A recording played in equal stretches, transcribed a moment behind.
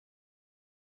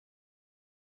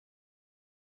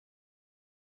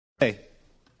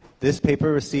This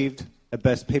paper received a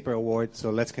Best Paper Award, so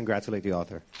let's congratulate the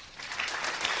author.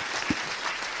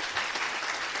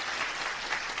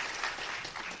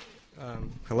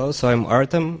 Hello, so I'm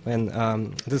Artem,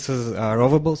 and this is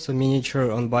Rovables, a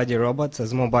miniature on-body robots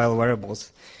as mobile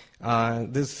wearables.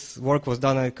 This work was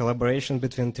done in a collaboration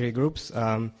between 3 groups.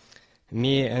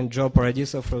 Me and Joe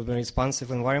Paradiso from the Responsive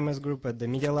Environments group at the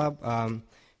Media Lab,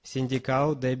 Cindy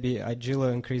Cow, Debbie,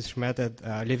 Ajilo, and Chris Schmandt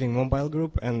at Living Mobile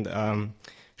group, and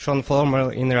Sean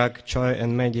Follmer, Inrak, Choi,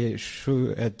 and Maggie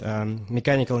Shu at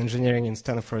Mechanical Engineering in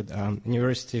Stanford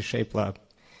University Shape Lab.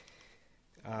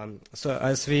 So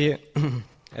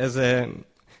as a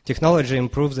technology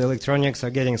improves, the electronics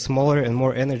are getting smaller and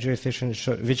more energy efficient,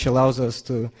 which allows us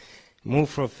to move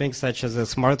from things such as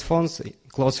smartphones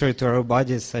closer to our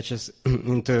bodies, such as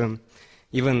into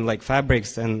even like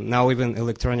fabrics and now even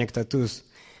electronic tattoos.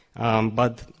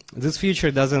 But this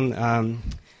future doesn't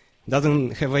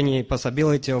have any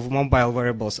possibility of mobile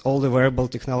wearables. All the wearable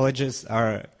technologies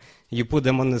are, you put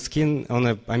them on the skin,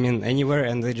 anywhere,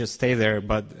 and they just stay there.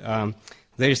 But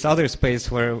there is other space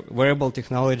where wearable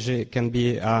technology can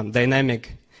be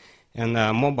dynamic and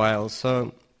mobile.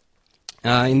 So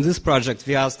in this project,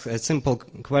 we asked a simple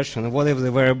question: what if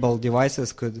the wearable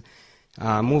devices could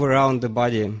move around the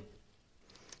body?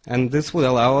 And this would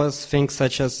allow us things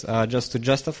such as just to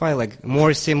justify like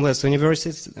more seamless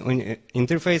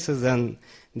interfaces than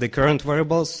the current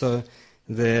wearables. So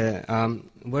the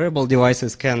wearable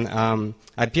devices can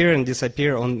appear and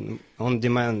disappear on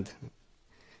demand.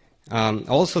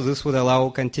 Also, this would allow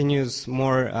continuous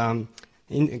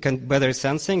better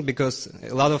sensing, because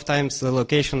a lot of times the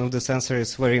location of the sensor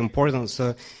is very important,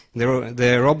 so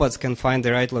the robots can find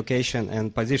the right location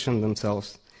and position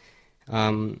themselves.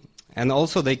 And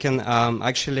also they can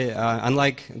actually,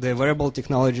 unlike the wearable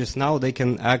technologies now, they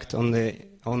can act on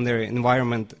their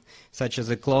environment, such as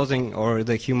the clothing or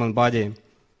the human body.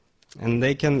 And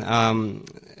they can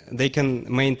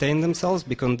maintain themselves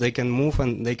because they can move,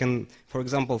 and they can, for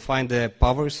example, find the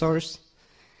power source.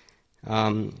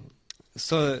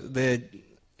 So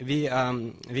we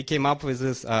came up with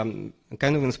this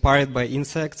kind of inspired by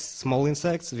insects, small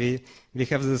insects. We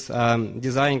have this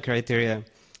design criteria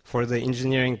for the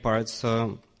engineering part.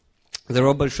 So the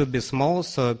robot should be small,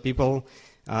 so people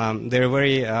they're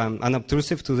very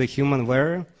unobtrusive to the human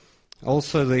wearer.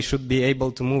 Also, they should be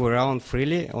able to move around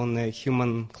freely on the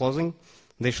human clothing.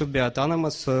 They should be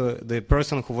autonomous, so the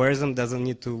person who wears them doesn't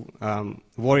need to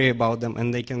worry about them,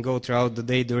 and they can go throughout the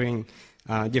day doing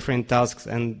different tasks.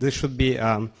 And this should be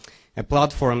a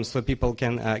platform so people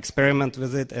can experiment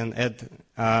with it and add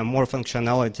more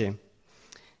functionality.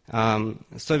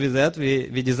 So with that,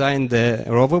 we designed the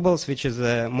Rovables, which is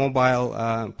a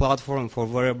mobile platform for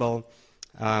wearable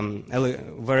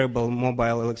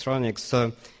mobile electronics.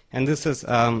 So, and this is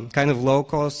kind of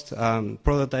low-cost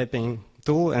prototyping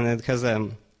tool, and it has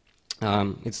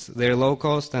they're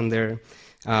low-cost and they're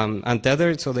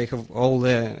untethered, so they have all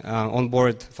the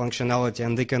onboard functionality,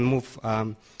 and they can move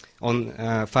on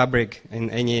fabric in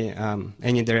any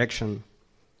direction.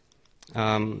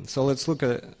 So let's look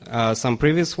at some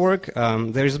previous work.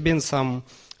 There's been some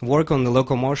work on the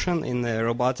locomotion in the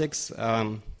robotics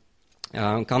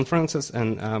conferences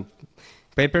and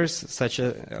papers, such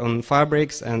as on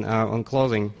fabrics and on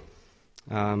clothing.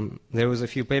 There was a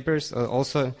few papers.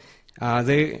 Also,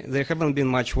 there haven't been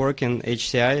much work in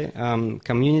HCI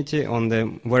community on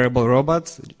the wearable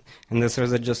robots, and these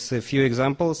are just a few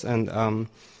examples. And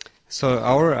so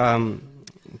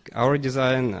our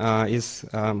design is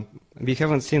we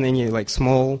haven't seen any like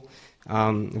small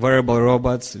wearable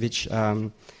robots, which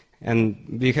and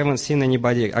we haven't seen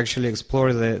anybody actually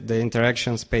explore the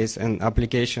interaction space and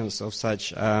applications of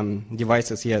such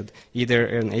devices yet, either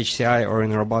in HCI or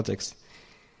in robotics.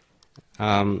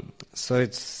 So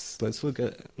let's look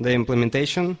at the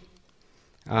implementation.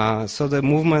 So the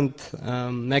movement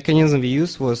mechanism we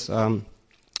used was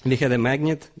we had a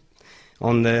magnet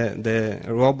on the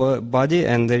robot body,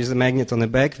 and there is a magnet on the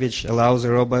back which allows the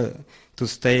robot to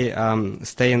stay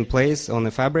in place on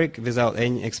the fabric without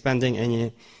expending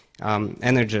any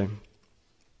energy.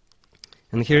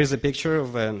 And here is a picture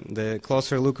of the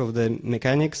closer look of the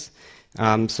mechanics.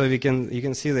 So you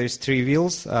can see there's 3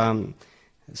 wheels.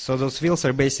 So those wheels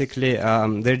are basically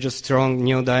they're just strong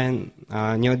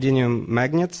neodymium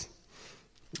magnets,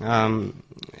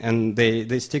 and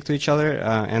they stick to each other.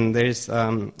 And there's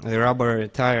a rubber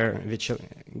tire which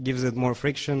gives it more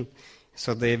friction,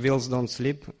 so the wheels don't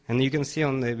slip. And you can see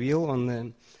on the wheel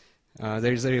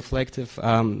there is a reflective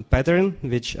pattern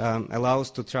which allows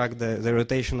to track the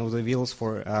rotation of the wheels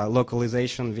for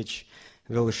localization, which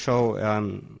will show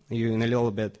you in a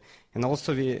little bit. And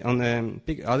also on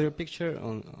the other picture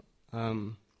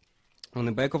On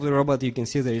the back of the robot, you can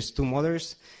see there is two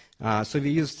motors. So we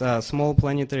used a small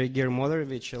planetary gear motor,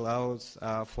 which allows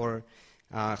for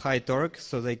high torque,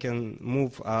 so they can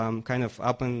move kind of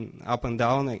up and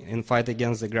down and fight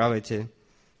against the gravity.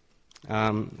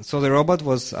 So the robot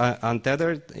was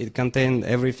untethered. It contained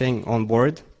everything on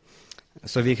board.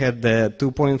 So we had the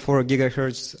 2.4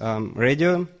 gigahertz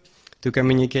radio to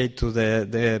communicate to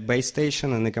the base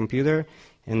station and the computer,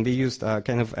 and we used a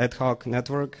kind of ad hoc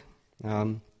network.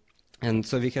 And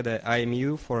so we had an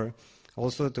IMU for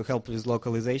also to help with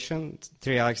localization,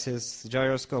 3-axis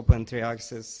gyroscope and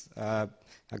 3-axis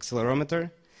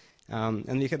accelerometer.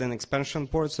 And we had an expansion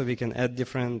port, so we can add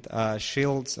different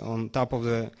shields on top of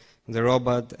the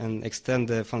robot and extend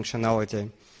the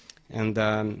functionality. And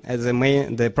as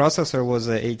the processor was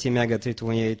a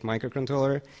ATmega328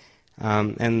 microcontroller.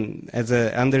 And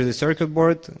under the circuit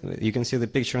board, you can see the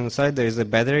picture on the side, there is a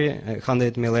battery, a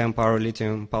 100 milliamp hour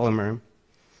lithium polymer.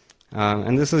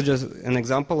 And this is just an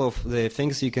example of the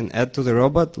things you can add to the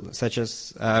robot, such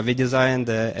as we designed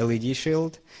the LED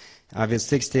shield with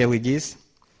 60 LEDs.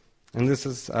 And this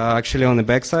is actually on the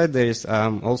back side. There is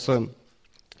also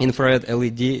infrared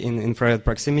LED in infrared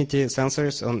proximity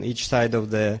sensors on each side of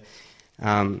the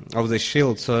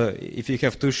shield. So if you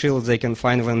have two shields, they can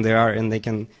find when they are and they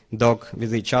can dock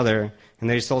with each other. And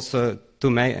there is also two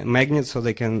magnets, so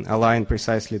they can align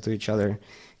precisely to each other.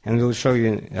 And we'll show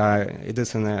you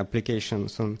this in the application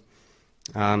soon.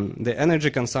 The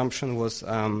energy consumption was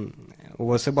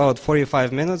about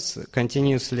 45 minutes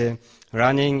continuously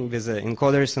running with the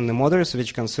encoders and the motors,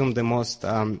 which consume the most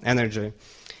energy.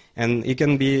 And it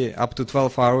can be up to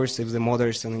 12 hours if the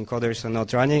motors and encoders are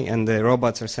not running, and the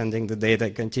robots are sending the data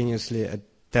continuously at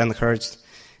 10 hertz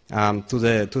to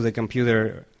the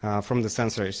computer from the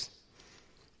sensors.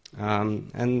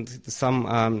 And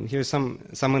here's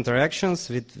some interactions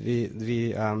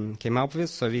we came up with.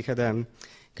 So we had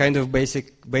kind of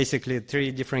basically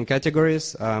three different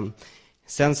categories: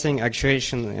 sensing,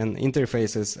 actuation, and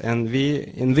interfaces. And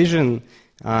we envision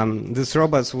these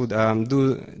robots would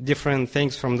do different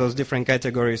things from those different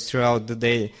categories throughout the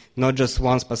day, not just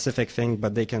one specific thing,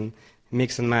 but they can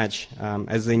mix and match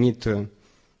as they need to,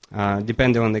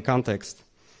 depending on the context.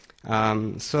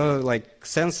 So like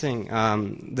sensing,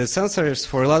 the sensors,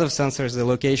 for a lot of sensors, the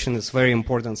location is very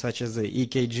important, such as the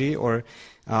EKG or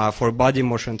for body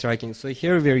motion tracking. So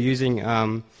here we're using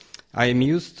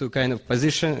IMUs to kind of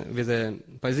position with a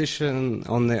position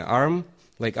on the arm,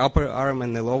 like upper arm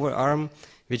and the lower arm,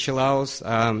 which allows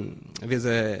with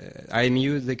the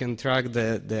IMU they can track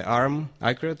the arm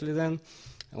accurately then.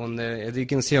 As you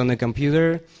can see on the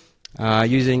computer,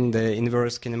 using the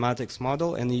inverse kinematics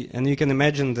model, and you can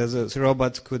imagine that the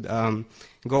robots could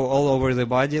go all over the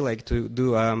body, like to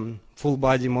do full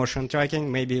body motion tracking.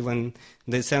 Maybe when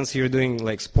they sense you're doing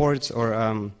like sports or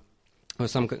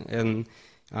some, and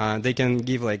they can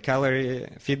give like calorie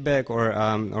feedback or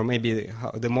maybe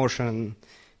the motion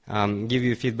give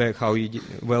you feedback how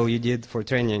well you did for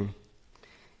training.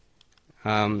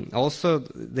 Also,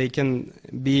 they can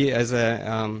be as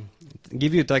a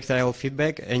give you tactile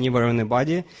feedback anywhere on the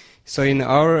body. So in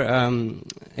our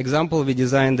example, we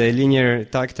designed a linear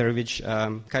tactor which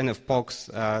kind of pokes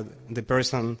the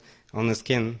person on the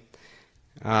skin.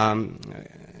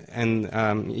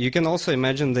 And you can also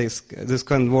imagine this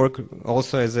can work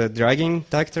also as a dragging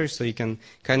tactor, so you can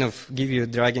kind of give you a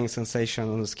dragging sensation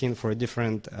on the skin for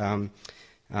different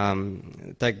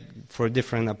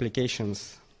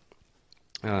applications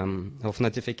of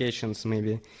notifications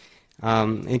maybe.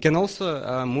 It can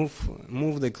also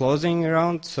move the clothing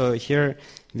around. So here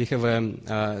we have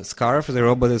a scarf. The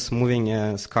robot is moving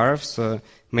a scarf. So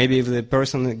maybe if the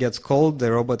person gets cold,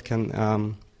 the robot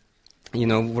can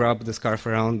wrap the scarf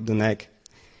around the neck.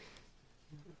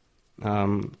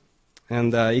 And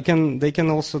they can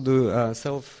also do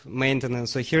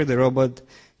self-maintenance. So here the robot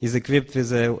is equipped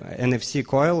with a NFC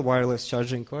coil, wireless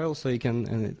charging coil. So you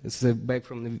can, it's the back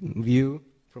from the view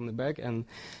from the back, and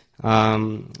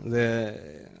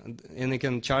it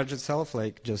can charge itself,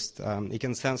 like just it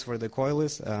can sense where the coil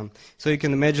is. So you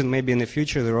can imagine maybe in the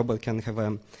future the robot can have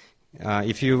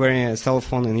if you're wearing a cell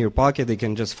phone in your pocket, it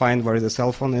can just find where the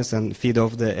cell phone is and feed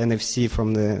off the NFC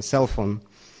from the cell phone.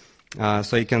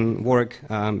 So it can work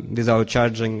without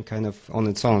charging kind of on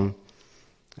its own.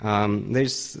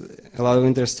 There's a lot of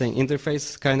interesting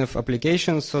interface kind of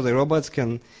applications. So the robots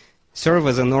can serve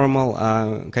as a normal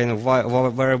kind of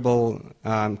wearable,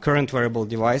 current wearable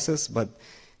devices, but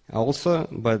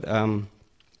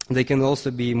they can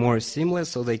also be more seamless,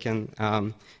 so they can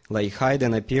like hide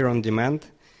and appear on demand.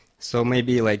 So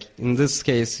maybe like in this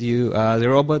case, the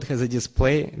robot has a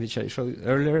display, which I showed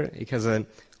earlier. It has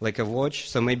like a watch.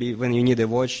 So maybe when you need a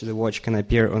watch, the watch can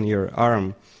appear on your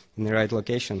arm in the right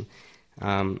location.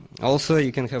 Also,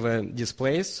 you can have a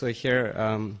display. So here,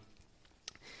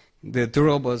 the two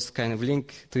robots kind of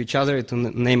link to each other to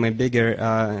name a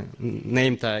bigger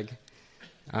name tag.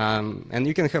 And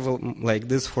you can have like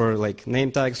this for like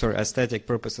name tags or aesthetic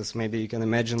purposes. Maybe you can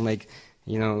imagine like,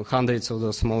 hundreds of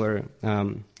those smaller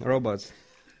robots.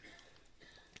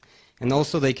 And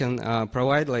also they can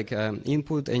provide like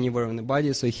input anywhere on the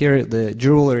body. So here the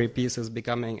jewelry piece is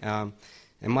becoming a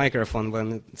microphone.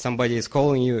 When somebody is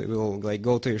calling you, it will like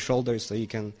go to your shoulder, so you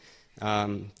can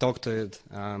talk to it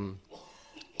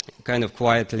kind of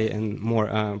quietly and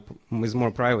with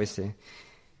more privacy.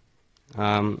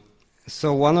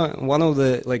 So one of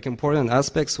the like important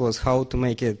aspects was how to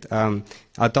make it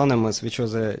autonomous, which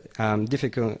was a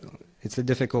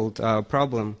difficult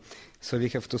problem. So we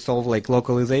have to solve like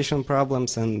localization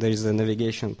problems, and there's the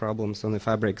navigation problems on the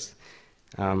fabrics.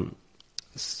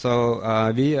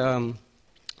 So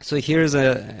here's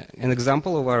an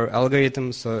example of our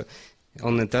algorithm. So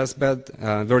on the test bed,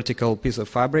 vertical piece of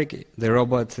fabric, the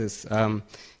robot is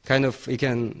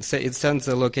it sends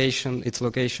its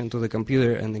location to the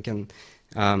computer, and it can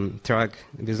track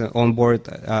with the onboard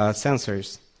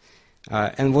sensors.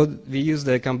 And what we use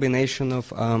the combination of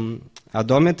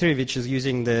odometry, which is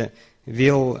using the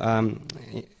wheel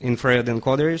infrared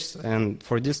encoders and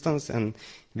for distance, and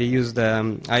we use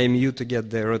the IMU to get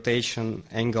the rotation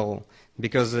angle,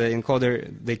 because the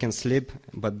encoder, they can slip,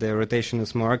 but the rotation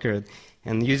is more accurate.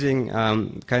 And using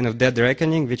kind of dead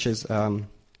reckoning, which is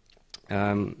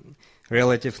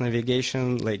relative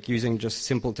navigation, like using just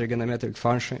simple trigonometric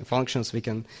functions, we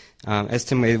can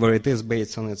estimate where it is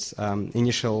based on its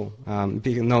initial,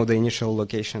 we know the initial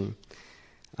location.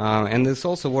 And this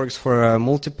also works for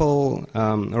multiple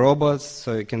robots,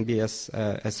 so it can be as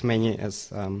many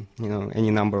as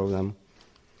any number of them.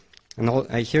 And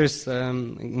here's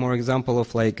more example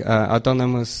of like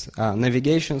autonomous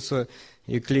navigation. So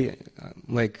you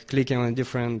clicking on a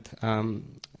different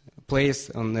place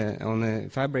on the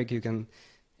fabric,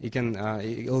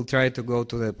 it'll try to go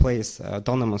to the place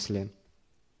autonomously.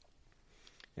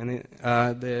 And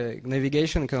the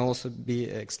navigation can also be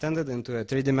extended into a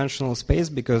three-dimensional space,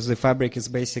 because the fabric is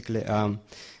basically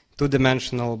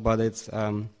two-dimensional, but it's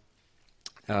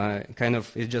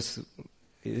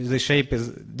the shape is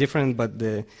different, but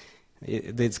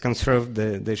it's conserved.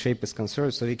 The shape is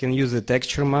conserved, so we can use the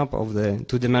texture map of the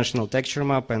two-dimensional texture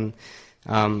map and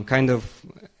kind of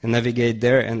navigate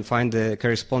there and find the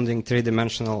corresponding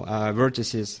three-dimensional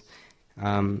vertices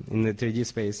in the 3D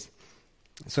space.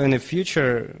 So in the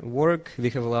future work,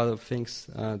 we have a lot of things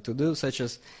to do, such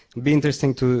as be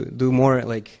interesting to do more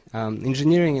like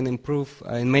engineering and improve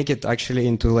and make it actually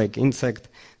into like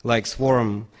insect-like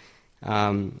swarm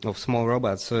of small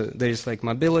robots. So there is like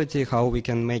mobility, how we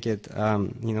can make it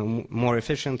more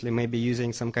efficiently, maybe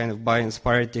using some kind of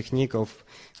bio-inspired technique of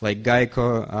like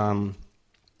Geico's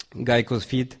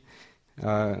feet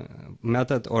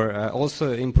method, or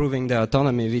also improving the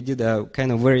autonomy. We did a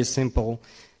kind of very simple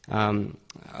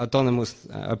autonomous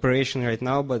operation right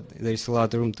now, but there's a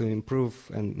lot of room to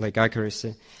improve, and like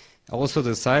accuracy. Also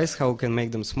the size, how we can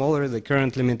make them smaller. The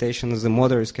current limitation is the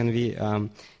motors can be,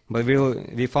 but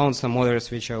we found some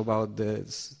motors which are about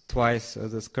twice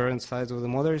the current size of the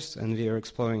motors, and we are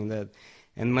exploring that.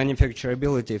 And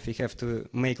manufacturability, if we have to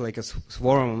make like a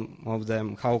swarm of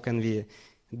them, how can we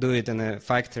do it in a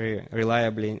factory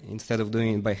reliably instead of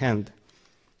doing it by hand?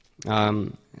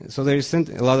 So there is a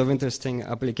lot of interesting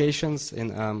applications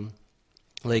in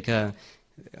like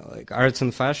arts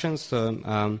and fashion.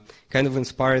 So kind of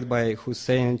inspired by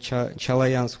Hussein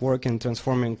Chalayan's work in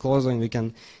transforming clothing, we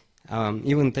can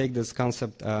even take this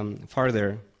concept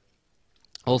farther.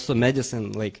 Also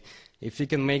medicine, like if we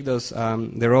can make those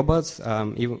the robots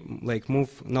even like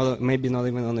move, maybe not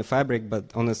even on the fabric,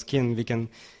 but on the skin, we can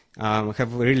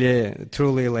have really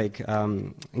truly like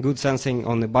good sensing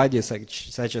on the body,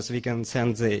 such as we can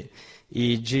send the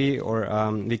EEG, or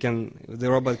the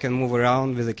robot can move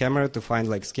around with the camera to find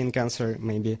like skin cancer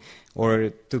maybe,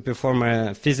 or to perform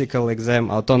a physical exam,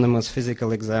 autonomous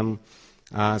physical exam,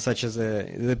 such as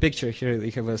the picture here. We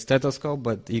have a stethoscope,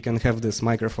 but you can have this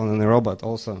microphone in the robot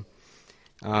also.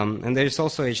 And there's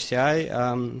also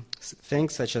HCI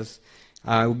things, such as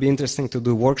it would be interesting to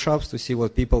do workshops to see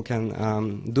what people can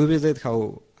do with it,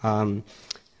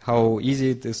 how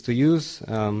easy it is to use,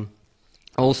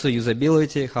 also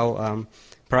usability, how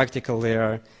practical they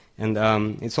are. And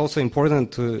it's also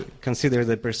important to consider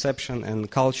the perception and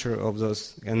culture of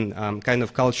those, and kind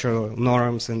of cultural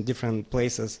norms in different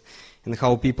places. and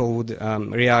how people would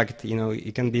react.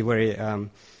 It can be very,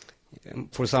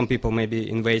 for some people, maybe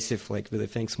invasive, like with the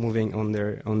things moving on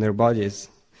their bodies.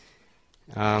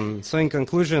 So in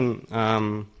conclusion,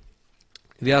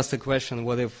 we asked the question,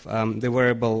 what if the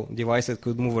wearable devices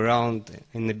could move around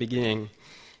in the beginning?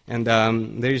 And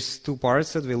there's two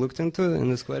parts that we looked into in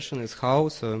this question is how.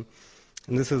 So,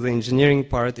 and this is the engineering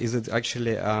part. Is it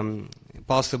actually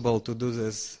possible to do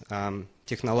this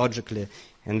technologically?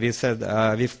 And we said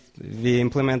we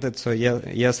implemented, so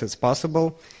yes, it's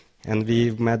possible. And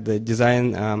we've met the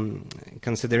design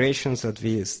considerations that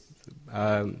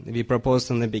we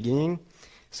proposed in the beginning.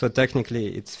 So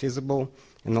technically it's feasible.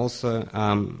 And also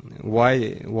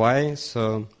why?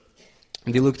 So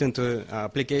we looked into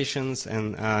applications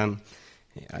and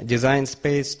design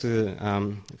space to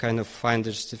kind of find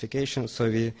the justification.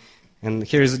 And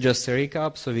here is just a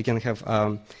recap. So we can have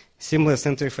seamless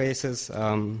interfaces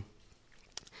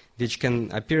which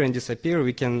can appear and disappear.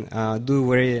 We can do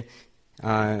very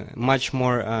much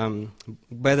more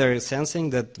better sensing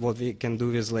than what we can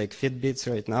do with like Fitbits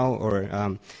right now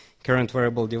or current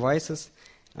wearable devices.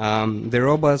 The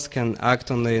robots can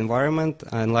act on the environment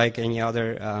unlike any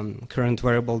other current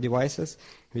wearable devices,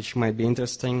 which might be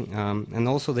interesting. And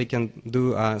also they can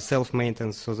do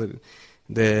self-maintenance, so that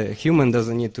the human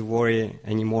doesn't need to worry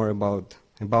anymore about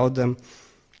them.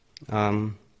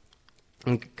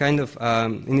 And kind of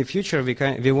in the future,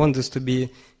 we want this to be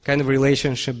kind of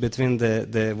relationship between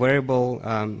the wearable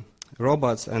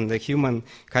robots and the human,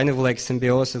 kind of like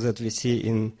symbiosis that we see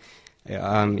in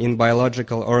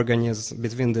biological organisms,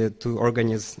 between the two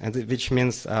organisms, which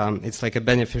means it's like a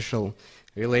beneficial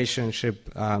relationship,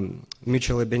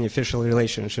 mutually beneficial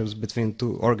relationships between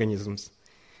two organisms.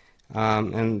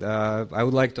 And I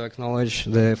would like to acknowledge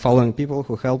the following people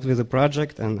who helped with the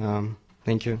project, and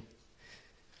thank you.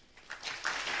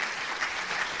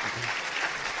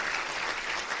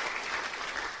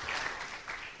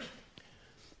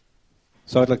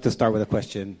 So I'd like to start with a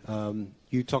question.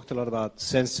 You talked a lot about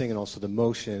sensing and also the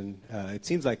motion. It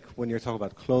seems like when you're talking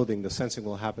about clothing, the sensing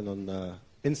will happen on the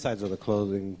insides of the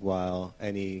clothing, while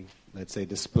any, let's say,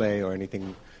 display or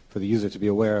anything for the user to be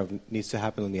aware of needs to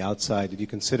happen on the outside. Did you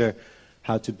consider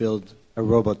how to build a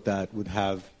robot that would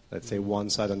have, let's say, one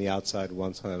side on the outside,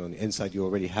 one side on the inside? You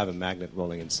already have a magnet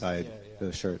rolling inside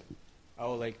the shirt. I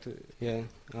would like to,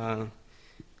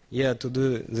 to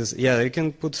do this. Yeah, you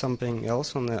can put something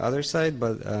else on the other side,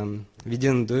 but we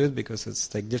didn't do it because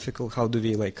it's like difficult. How do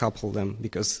we like couple them?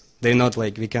 Because they're not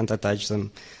like, we can't attach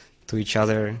them to each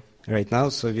other right now.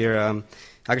 So we're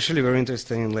actually very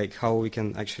interested in like how we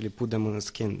can actually put them on the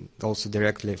skin also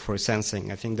directly for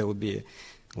sensing. I think that would be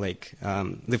like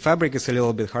the fabric is a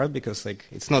little bit hard because like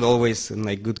it's not always in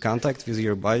like good contact with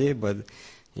your body, but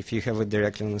if you have it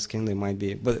directly on the skin, they might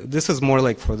be. But this is more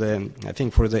like for the, I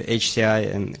think for the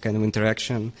HCI and kind of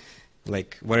interaction,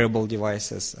 like wearable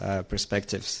devices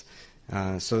perspectives.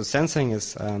 So sensing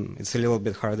is, it's a little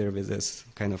bit harder with this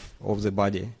kind of the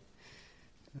body.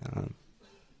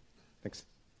 Thanks.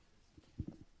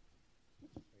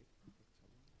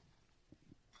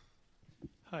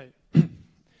 Hi,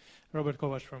 Robert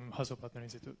Kovacs from Hasso-Plattner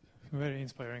Institute. Very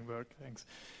inspiring work, thanks.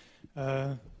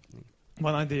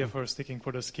 One idea for sticking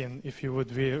for the skin, if you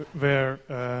would wear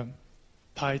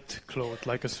tight clothes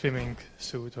like a swimming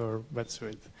suit or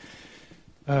wetsuit.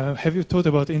 Have you thought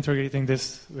about integrating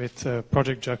this with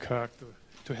Project Jacquard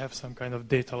to have some kind of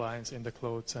data lines in the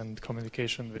clothes and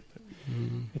communication with it?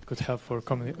 It could help for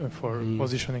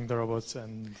positioning the robots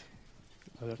and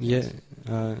other things.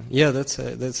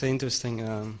 That's an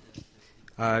interesting.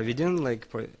 We didn't like.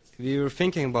 We were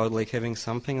thinking about like having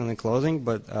something on the clothing,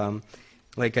 but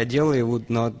like ideally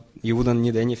you wouldn't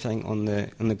need anything on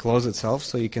the clothes itself,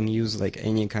 so you can use like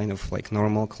any kind of like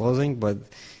normal clothing, but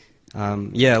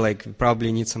like we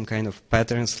probably need some kind of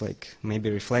patterns, like maybe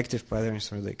reflective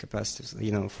patterns or the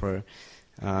capacitors, for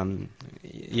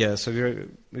so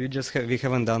we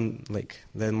haven't done like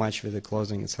that much with the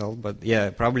clothing itself, but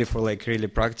probably for like really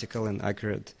practical and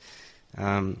accurate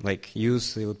like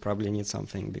use, you would probably need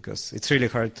something, because it's really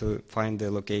hard to find the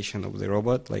location of the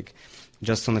robot like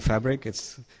just on the fabric.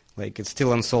 It's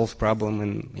still unsolved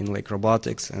problem in like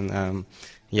robotics, and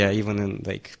even in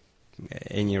like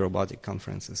any robotic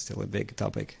conference is still a big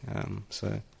topic.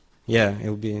 It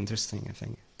will be interesting, I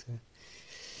think.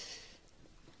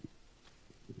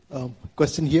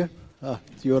 Question here,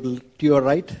 to your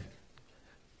right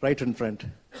in front.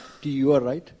 To your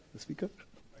right, the speaker.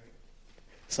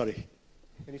 Sorry.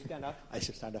 Can you stand up? I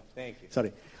should stand up. Thank you.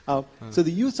 Sorry. So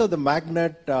the use of the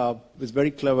magnet is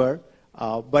very clever,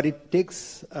 but it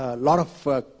takes a lot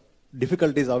of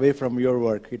difficulties away from your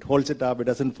work. It holds it up. It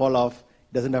doesn't fall off.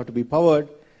 It doesn't have to be powered.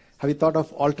 have you thought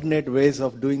of alternate ways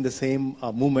of doing the same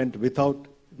movement without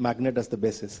magnet as the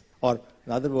basis? Or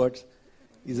in other words,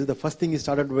 is it the first thing you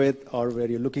started with, or were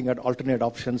you looking at alternate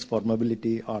options for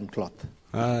mobility on cloth?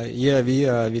 Yeah,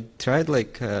 we tried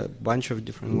like a bunch of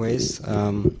different ways.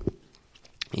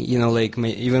 You know, like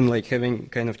even like having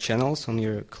kind of channels on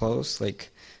your clothes, like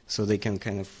so they can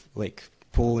kind of like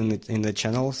pull in the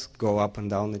channels, go up and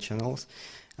down the channels.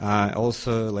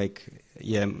 Also, like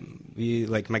we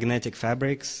like magnetic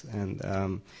fabrics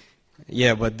and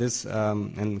yeah, but this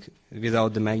and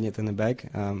without the magnet in the back.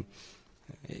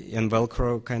 And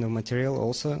Velcro kind of material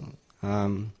also,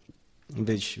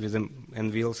 which with them,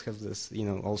 and wheels have this, you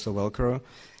know, also Velcro.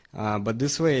 But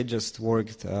this way it just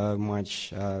worked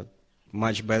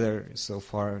much better so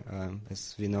far,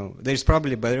 as we know. There's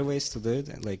probably better ways to do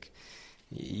it, like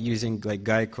using like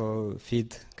Geico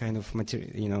feed kind of material,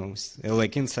 you know,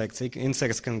 like insects.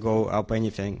 Insects can go up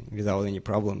anything without any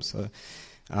problems. So,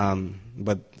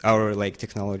 but our like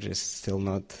technology is still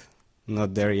not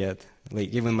there yet. Like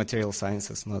even material science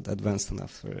is not advanced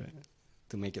enough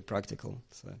to make it practical.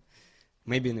 So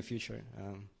maybe in the future,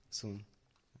 soon.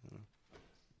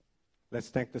 Let's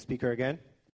thank the speaker again.